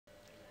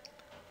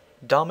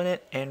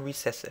Dominant and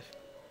recessive.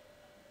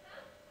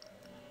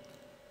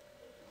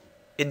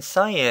 In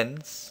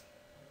science,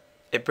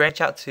 it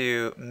branches out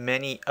to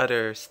many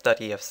other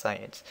study of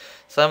science.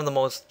 Some of the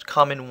most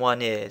common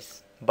one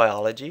is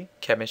biology,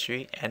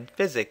 chemistry, and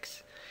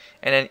physics.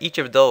 And then each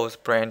of those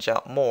branch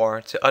out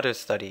more to other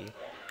study.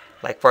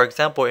 Like for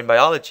example, in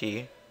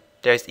biology,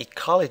 there's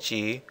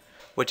ecology,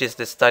 which is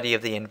the study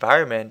of the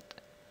environment,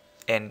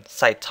 and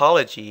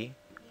cytology.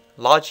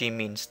 Logy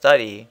means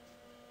study,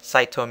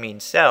 cyto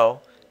means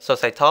cell, so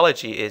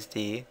cytology is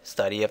the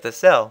study of the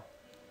cell.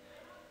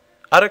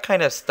 Other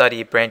kind of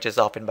study branches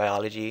off in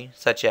biology,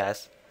 such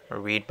as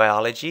marine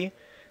biology,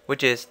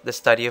 which is the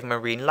study of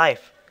marine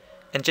life,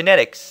 and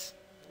genetics,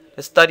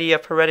 the study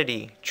of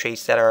heredity,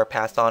 traits that are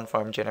passed on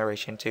from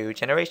generation to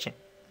generation.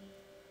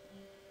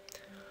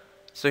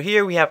 So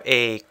here we have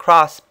a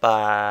cross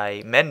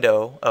by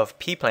Mendel of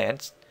pea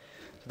plants.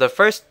 The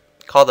first,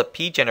 called the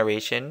pea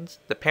generations,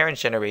 the parent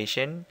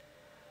generation,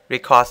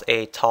 recross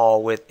a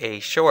tall with a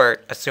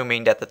short,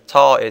 assuming that the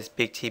tall is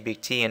big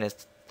T and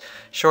its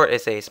short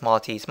is a small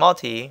t.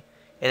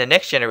 In the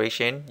next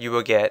generation, you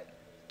will get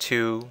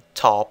two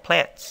tall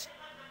plants.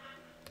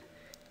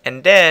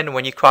 And then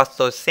when you cross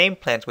those same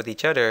plants with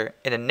each other,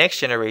 in the next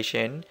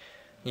generation,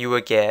 you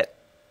will get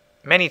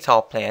many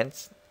tall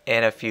plants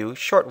and a few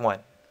short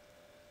ones.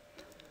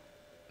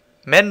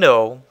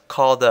 Mendel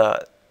called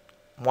the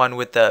one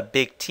with the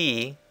big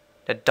T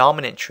the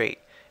dominant trait,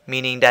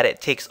 meaning that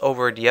it takes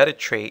over the other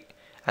trait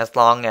as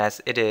long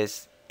as it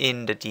is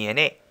in the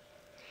DNA.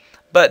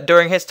 But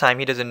during his time,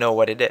 he doesn't know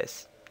what it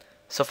is.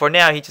 So for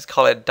now, he just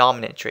called it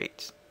dominant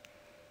traits.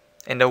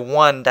 And the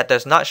one that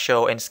does not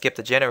show and skip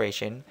the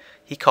generation,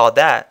 he called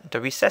that the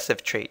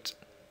recessive trait.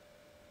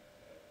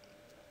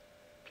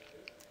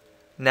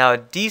 Now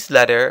these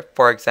letters,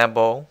 for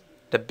example,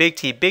 the big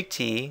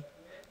T,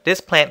 this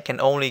plant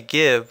can only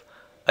give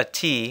a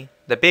T,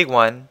 the big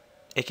one.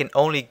 It can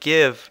only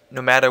give,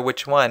 no matter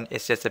which one,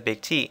 it's just a big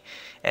T.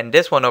 And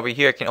this one over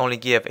here can only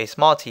give a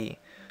small t.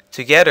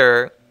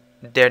 Together,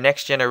 their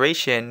next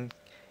generation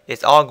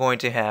is all going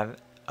to have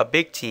a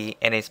big T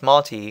and a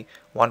small t,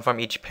 one from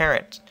each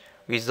parent,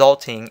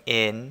 resulting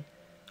in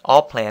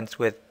all plants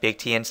with big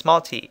T and small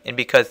t. And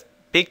because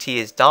big T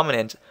is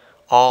dominant,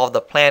 all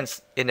the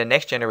plants in the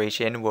next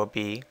generation will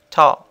be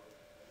tall.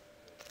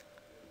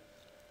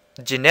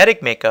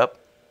 Genetic makeup,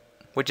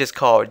 which is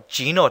called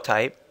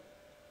genotype,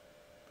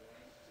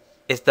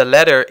 is the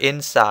letter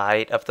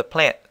inside of the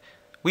plant.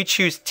 We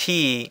choose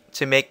T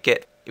to make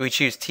it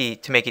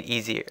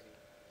easier.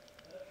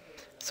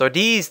 So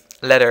these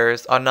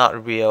letters are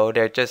not real,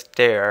 they're just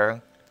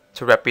there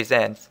to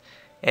represent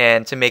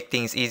and to make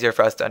things easier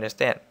for us to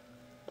understand.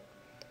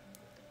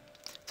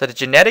 So the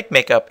genetic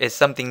makeup is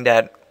something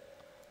that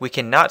we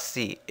cannot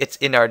see. It's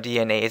in our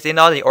DNA. It's in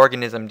all the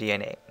organism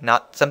DNA,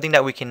 not something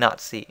that we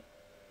cannot see.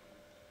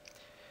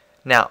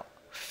 Now,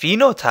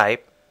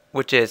 phenotype,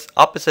 which is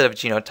opposite of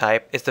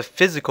genotype, is the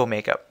physical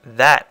makeup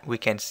that we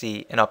can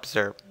see and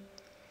observe.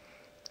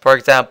 For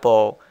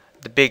example,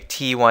 the big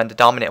T one, the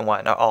dominant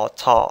one, are all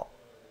tall.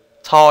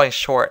 Tall and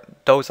short,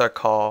 those are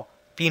called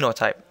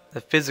phenotype,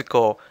 the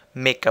physical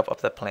makeup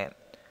of the plant.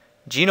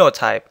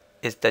 Genotype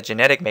is the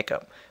genetic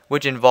makeup,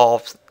 which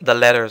involves the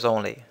letters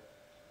only.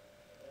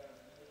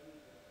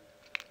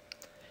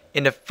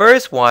 In the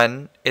first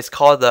one, it's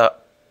called the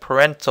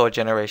parental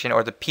generation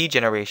or the P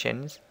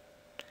generations.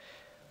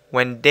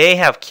 When they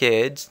have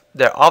kids,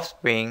 their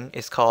offspring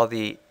is called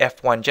the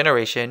F1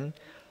 generation,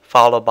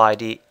 followed by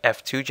the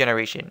F2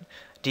 generation.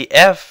 The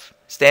F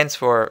stands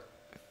for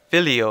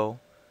filial,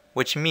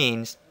 which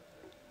means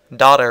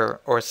daughter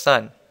or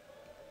son.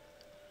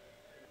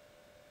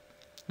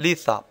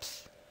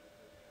 Lithops.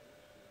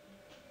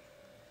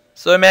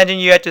 So imagine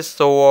you at your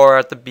store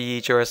at the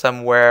beach or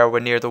somewhere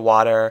near the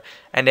water,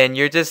 and then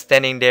you're just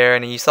standing there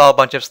and you saw a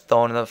bunch of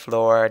stone on the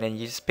floor, and then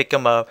you just pick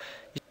them up.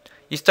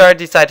 You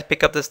decide to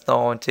pick up the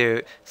stone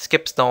to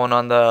skip stone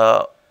on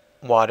the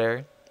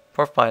water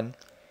for fun.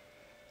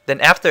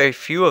 Then after a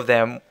few of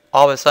them,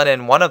 all of a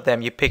sudden one of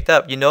them you picked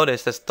up, you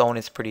notice the stone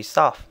is pretty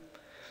soft.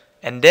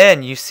 And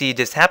then you see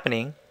this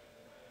happening.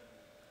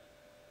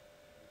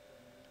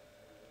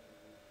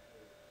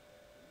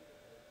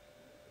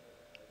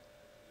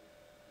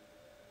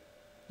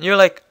 You're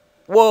like,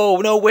 whoa,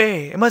 no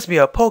way, it must be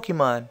a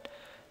Pokemon.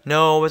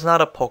 No, it's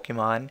not a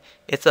Pokemon,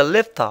 it's a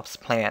lithops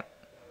plant.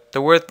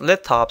 The word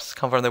lithops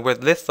comes from the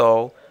word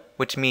litho,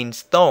 which means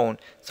stone.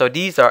 So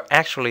these are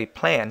actually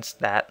plants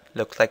that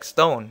look like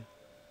stone.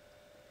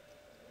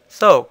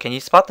 So, can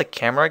you spot the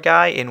camera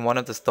guy in one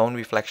of the stone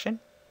reflection?